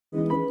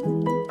Hello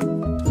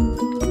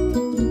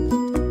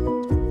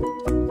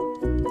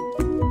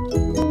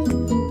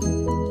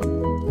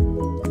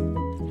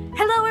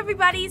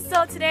everybody,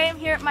 so today I'm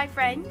here with my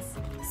friends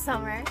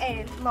Summer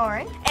and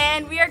Lauren,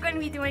 and we are going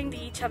to be doing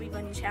the Chubby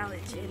Bunny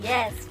Challenge. And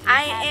yes,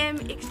 I am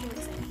extremely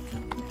excited.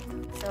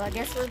 So I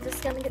guess we're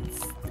just gonna get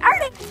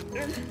started.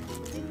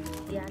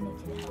 Yeah, I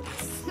need you to help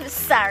us.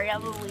 Sorry,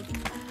 I'm a weak.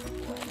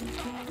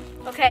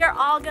 Okay, we're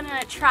all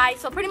gonna try.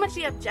 So pretty much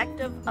the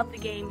objective of the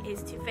game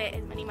is to fit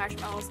as many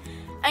marshmallows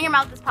in your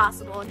mouth as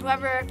possible, and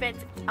whoever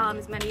fits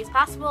as many as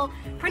possible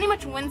pretty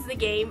much wins the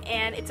game.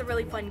 And it's a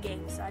really fun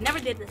game. So I never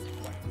did this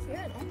before. You're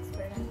an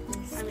expert at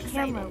this. I'm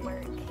excited. Camera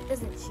work,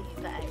 isn't she,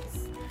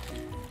 guys?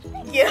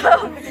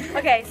 Yeah.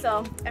 Okay,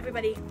 so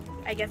everybody,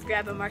 I guess,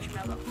 grab a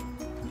marshmallow.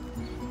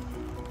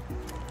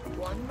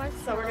 One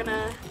marshmallow. So we're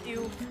gonna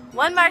do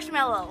one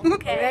marshmallow.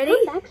 Okay. Ready?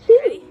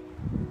 Ready?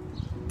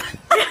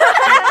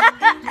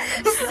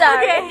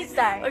 Sorry. Okay.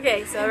 Sorry.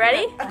 Okay, so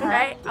ready?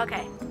 Right?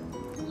 Okay.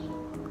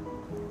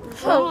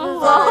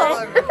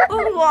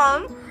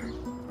 One.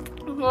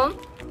 Cool.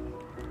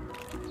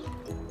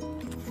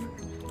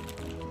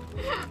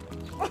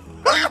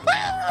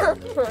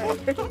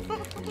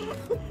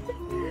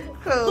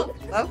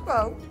 Let's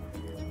go.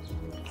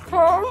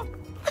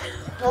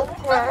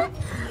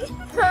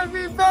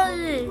 Chubby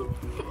Bunny.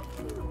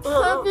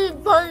 Chubby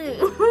Bunny.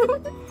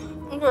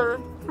 Okay.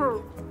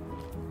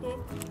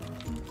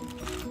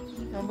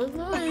 Number 3.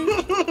 Chubby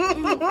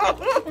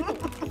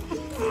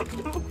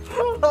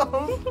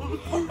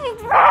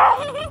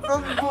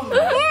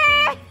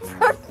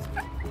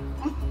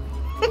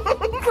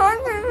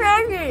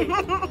Bunny.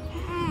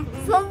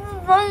 Chubby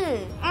Bunny.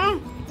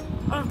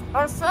 I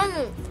said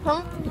it.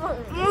 Chubby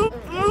Bunny.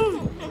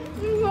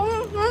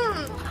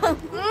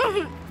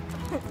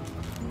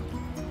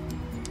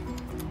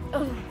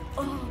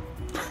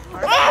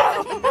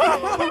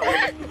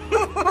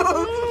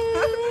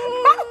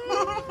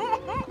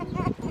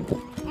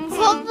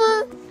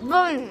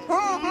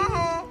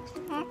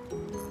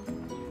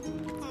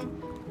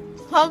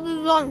 Chubby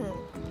Bunny.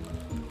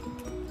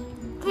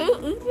 Can you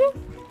eat it?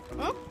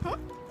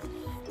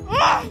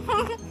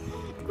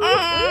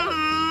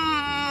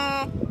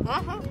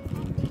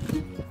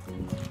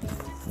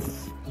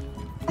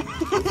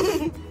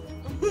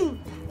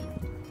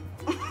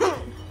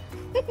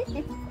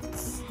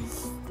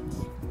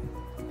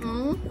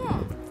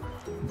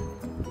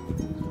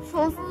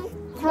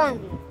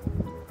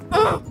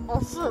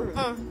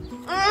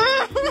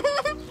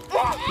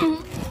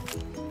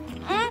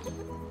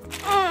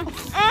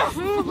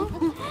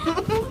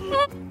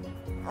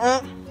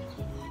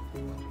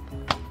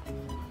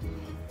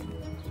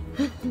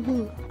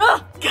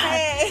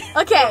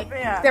 Okay,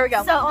 there we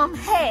go. So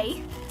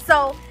hey.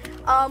 So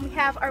we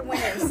have our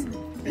winners.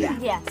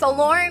 Yeah. So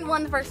Lauren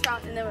won the first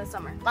round, and then it was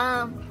Summer.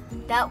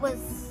 That was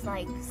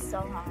like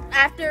so hard.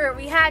 After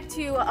we had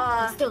to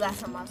I still got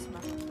some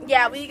marshmallows.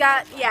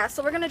 yeah,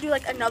 so we're gonna do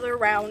like another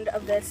round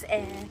of this,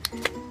 and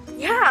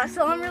yeah,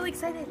 so I'm really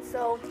excited.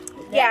 So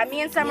yeah,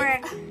 me and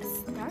Summer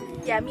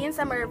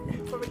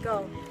before we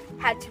go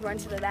had to run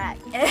to the back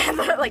and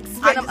like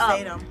spin them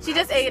up. She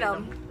just ate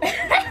them.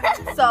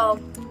 So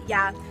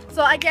yeah,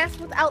 so I guess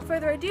without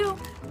further ado,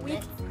 we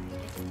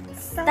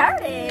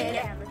started.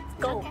 Yeah, let's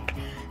go.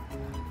 Okay.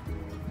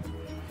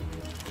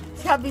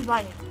 Chubby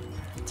Bunny.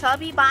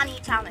 Chubby Bunny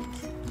Challenge.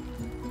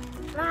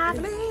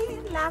 Lovely,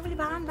 lovely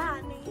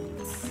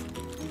bunnies.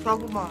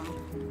 Chubby Bunny.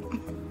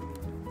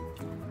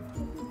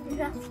 You're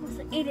not supposed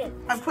to eat it.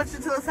 I pushed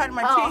it to the side of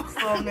my cheeks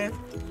for a minute.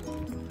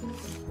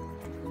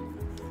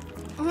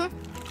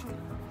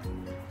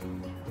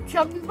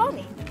 Chubby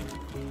Bunny.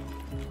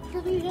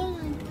 Chubby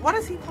Bunny. What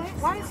is he playing?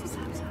 Why is he so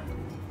sad?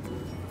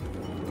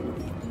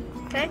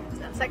 Okay,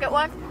 so second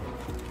one.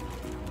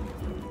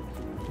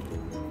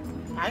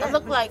 I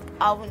look like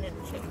Alvin and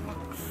the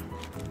Chipmunks.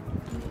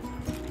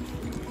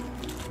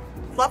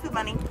 Fluffy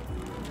Bunny.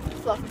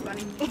 Fluffy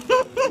Bunny.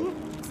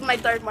 This is my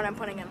third one I'm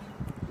putting in.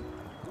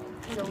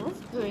 That was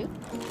great.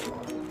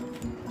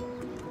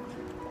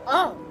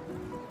 Oh,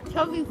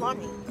 Chubby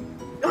Bunny.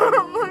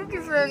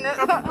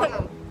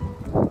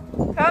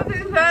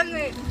 Chubby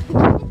Bunny.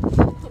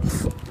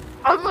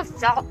 I'm a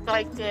shot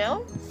right there.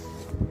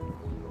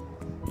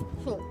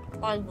 So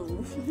I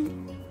lose.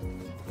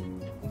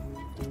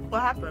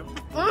 What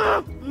happened?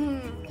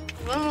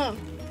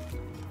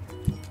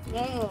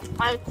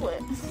 I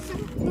quit.